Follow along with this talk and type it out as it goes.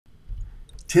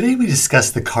Today we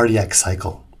discuss the cardiac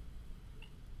cycle.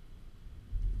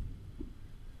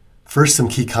 First, some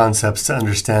key concepts to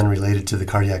understand related to the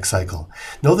cardiac cycle.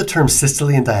 Know the terms systole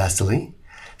and diastole.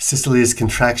 Systole is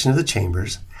contraction of the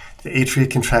chambers. The atria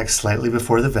contracts slightly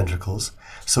before the ventricles,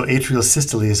 so atrial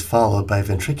systole is followed by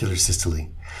ventricular systole.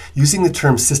 Using the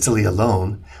term systole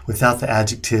alone, without the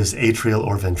adjectives atrial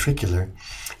or ventricular,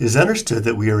 it is understood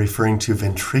that we are referring to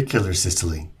ventricular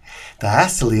systole.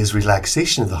 Diastole is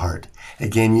relaxation of the heart.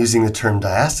 Again, using the term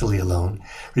diastole alone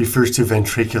refers to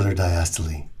ventricular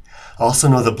diastole. Also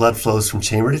know that blood flows from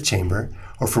chamber to chamber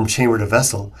or from chamber to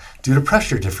vessel due to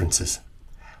pressure differences.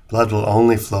 Blood will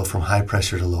only flow from high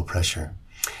pressure to low pressure.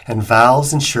 And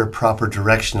valves ensure proper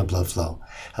direction of blood flow,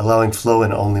 allowing flow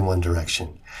in only one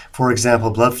direction. For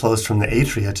example, blood flows from the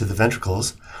atria to the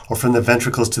ventricles or from the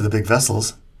ventricles to the big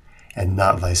vessels, and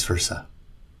not vice versa.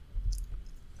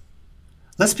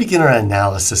 Let's begin our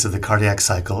analysis of the cardiac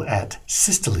cycle at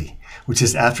systole, which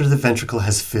is after the ventricle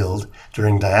has filled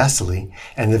during diastole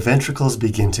and the ventricles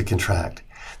begin to contract.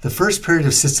 The first period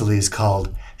of systole is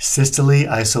called systole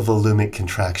isovolumic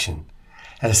contraction.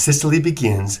 As systole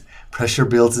begins, pressure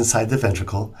builds inside the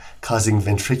ventricle, causing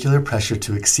ventricular pressure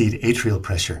to exceed atrial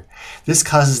pressure. This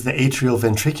causes the atrial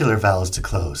ventricular valves to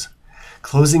close.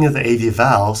 Closing of the AV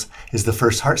valves is the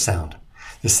first heart sound.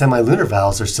 The semilunar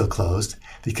valves are still closed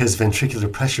because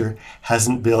ventricular pressure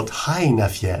hasn't built high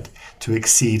enough yet to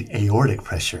exceed aortic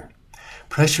pressure.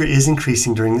 Pressure is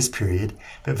increasing during this period,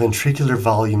 but ventricular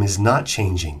volume is not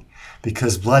changing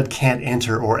because blood can't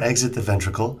enter or exit the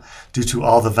ventricle due to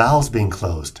all the valves being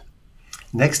closed.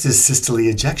 Next is systole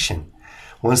ejection.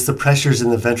 Once the pressures in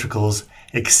the ventricles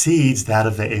exceeds that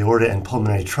of the aorta and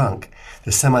pulmonary trunk, the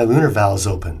semilunar valves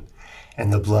open,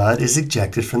 and the blood is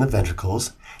ejected from the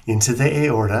ventricles into the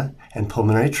aorta and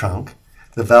pulmonary trunk.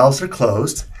 The valves are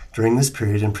closed during this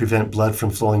period and prevent blood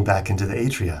from flowing back into the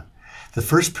atria. The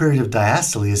first period of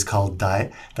diastole is called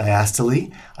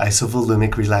diastole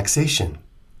isovolumic relaxation.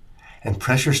 And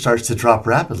pressure starts to drop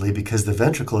rapidly because the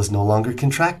ventricle is no longer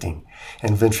contracting,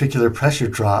 and ventricular pressure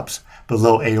drops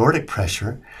below aortic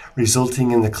pressure,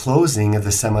 resulting in the closing of the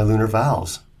semilunar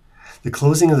valves. The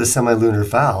closing of the semilunar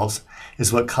valves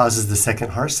is what causes the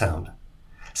second heart sound.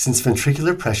 Since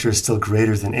ventricular pressure is still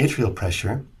greater than atrial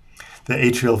pressure, the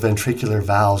atrial ventricular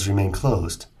valves remain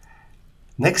closed.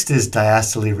 Next is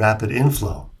diastole rapid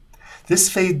inflow. This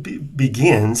phase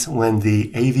begins when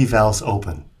the AV valves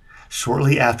open,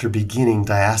 shortly after beginning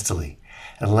diastole,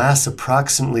 and lasts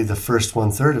approximately the first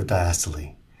one-third of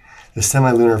diastole. The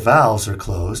semilunar valves are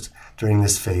closed during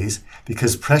this phase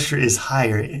because pressure is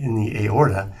higher in the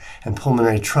aorta and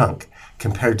pulmonary trunk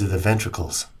compared to the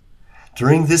ventricles.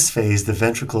 During this phase, the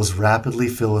ventricles rapidly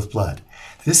fill with blood.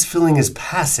 This filling is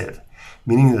passive,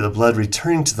 meaning that the blood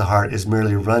returning to the heart is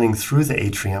merely running through the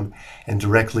atrium and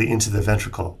directly into the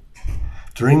ventricle.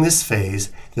 During this phase,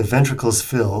 the ventricles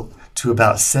fill to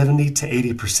about 70 to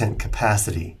 80%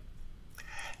 capacity.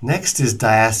 Next is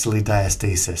diastole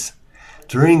diastasis.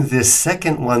 During this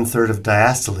second one-third of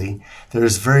diastole, there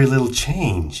is very little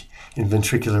change in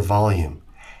ventricular volume,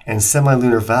 and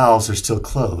semilunar valves are still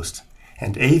closed,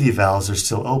 and AV valves are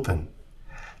still open.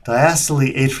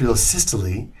 Diastole atrial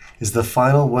systole is the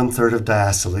final one-third of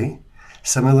diastole.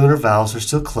 Semilunar valves are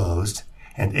still closed,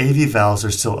 and AV valves are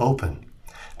still open.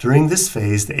 During this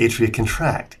phase, the atria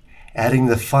contract, adding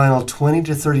the final 20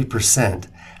 to 30%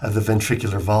 of the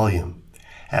ventricular volume.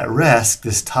 At rest,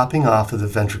 this topping off of the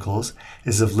ventricles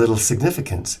is of little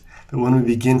significance, but when we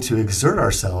begin to exert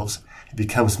ourselves, it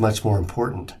becomes much more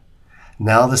important.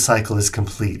 Now the cycle is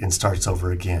complete and starts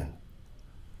over again.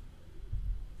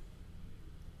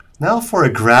 Now for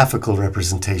a graphical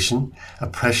representation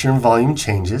of pressure and volume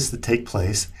changes that take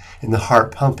place in the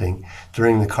heart pumping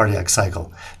during the cardiac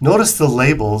cycle. Notice the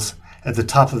labels at the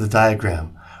top of the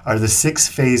diagram are the 6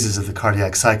 phases of the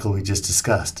cardiac cycle we just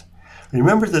discussed.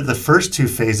 Remember that the first 2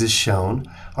 phases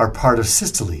shown are part of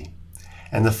systole,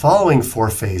 and the following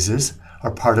 4 phases are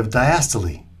part of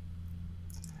diastole.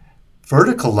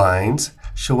 Vertical lines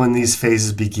show when these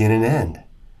phases begin and end.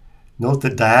 Note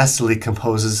that diastole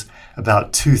composes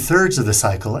about 2/3 of the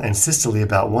cycle and systole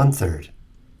about 1/3.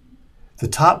 The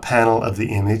top panel of the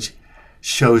image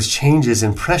shows changes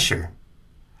in pressure,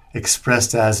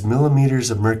 expressed as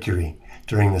millimeters of mercury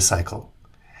during the cycle.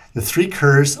 The 3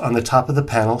 curves on the top of the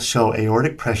panel show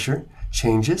aortic pressure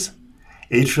changes,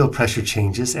 atrial pressure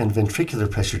changes, and ventricular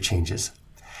pressure changes.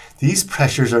 These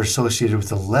pressures are associated with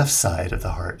the left side of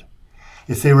the heart.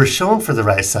 If they were shown for the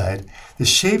right side, the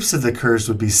shapes of the curves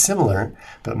would be similar,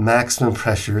 but maximum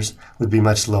pressures would be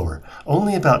much lower,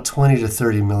 only about 20 to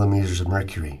 30 millimeters of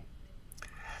mercury.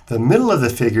 The middle of the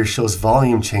figure shows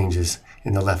volume changes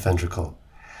in the left ventricle.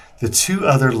 The two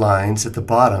other lines at the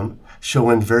bottom show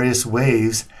when various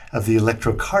waves of the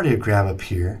electrocardiogram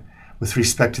appear with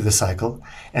respect to the cycle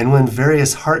and when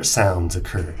various heart sounds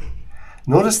occur.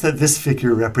 Notice that this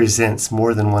figure represents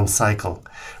more than one cycle,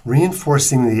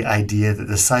 reinforcing the idea that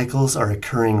the cycles are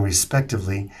occurring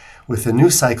respectively, with the new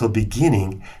cycle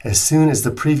beginning as soon as the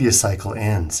previous cycle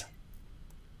ends.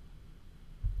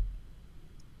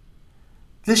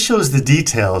 This shows the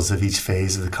details of each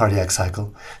phase of the cardiac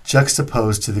cycle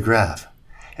juxtaposed to the graph.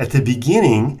 At the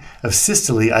beginning of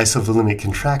systole isovolumic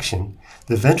contraction,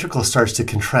 the ventricle starts to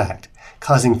contract,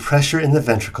 causing pressure in the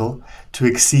ventricle to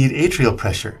exceed atrial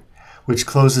pressure, which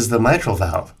closes the mitral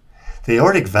valve. The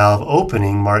aortic valve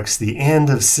opening marks the end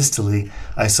of systole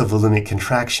isovolumic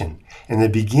contraction and the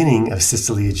beginning of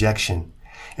systole ejection.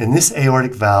 And this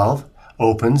aortic valve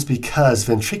opens because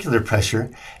ventricular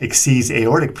pressure exceeds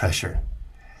aortic pressure.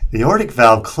 The aortic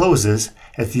valve closes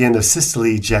at the end of systole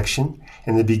ejection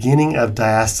and the beginning of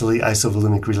diastole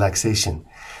isovolumic relaxation.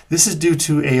 This is due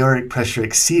to aortic pressure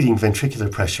exceeding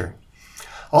ventricular pressure.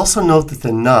 Also note that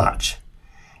the notch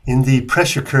in the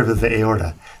pressure curve of the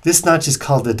aorta, this notch is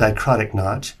called the dicrotic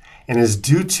notch and is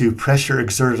due to pressure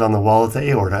exerted on the wall of the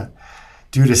aorta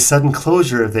due to sudden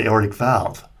closure of the aortic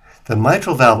valve. The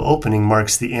mitral valve opening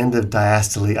marks the end of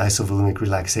diastole isovolumic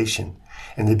relaxation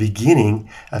and the beginning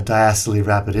of diastole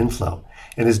rapid inflow,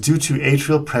 and is due to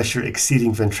atrial pressure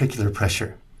exceeding ventricular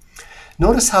pressure.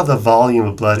 Notice how the volume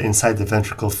of blood inside the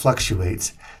ventricle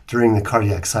fluctuates during the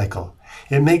cardiac cycle.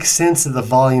 It makes sense that the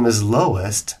volume is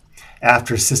lowest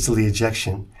after systole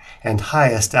ejection and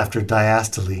highest after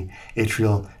diastole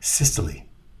atrial systole.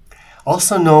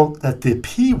 Also note that the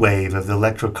P wave of the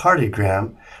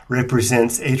electrocardiogram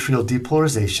represents atrial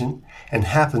depolarization and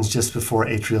happens just before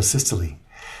atrial systole.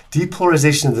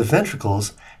 Depolarization of the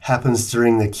ventricles happens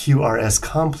during the QRS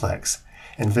complex,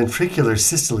 and ventricular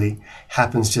systole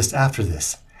happens just after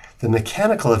this. The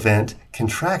mechanical event,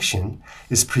 contraction,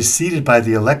 is preceded by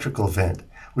the electrical event,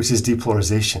 which is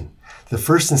depolarization. The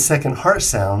first and second heart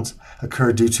sounds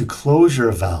occur due to closure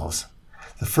of valves.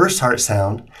 The first heart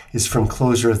sound is from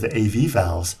closure of the AV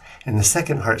valves, and the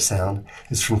second heart sound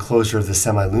is from closure of the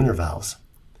semilunar valves.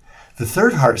 The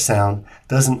third heart sound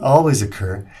doesn't always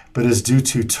occur, but is due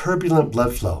to turbulent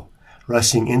blood flow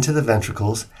rushing into the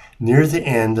ventricles near the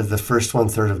end of the first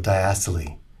one-third of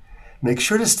diastole. Make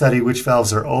sure to study which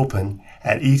valves are open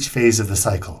at each phase of the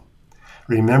cycle,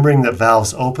 remembering that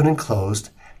valves open and closed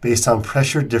based on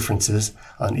pressure differences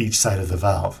on each side of the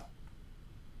valve.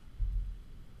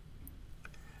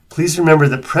 Please remember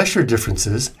that pressure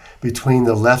differences between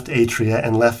the left atria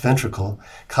and left ventricle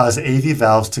cause AV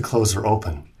valves to close or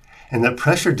open, and that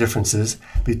pressure differences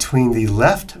between the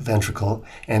left ventricle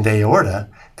and aorta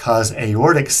cause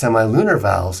aortic semilunar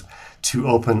valves to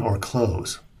open or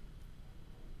close.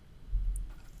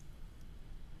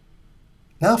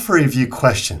 Now for review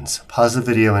questions. Pause the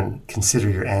video and consider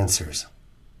your answers.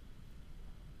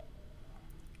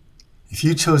 If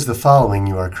you chose the following,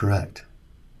 you are correct.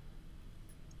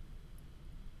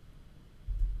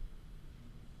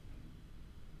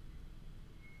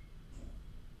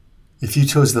 If you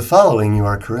chose the following, you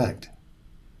are correct.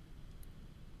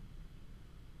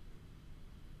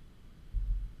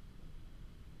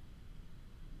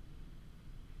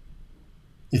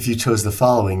 If you chose the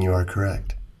following, you are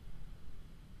correct.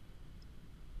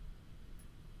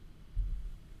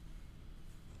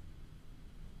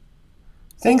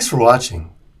 Thanks for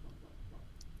watching.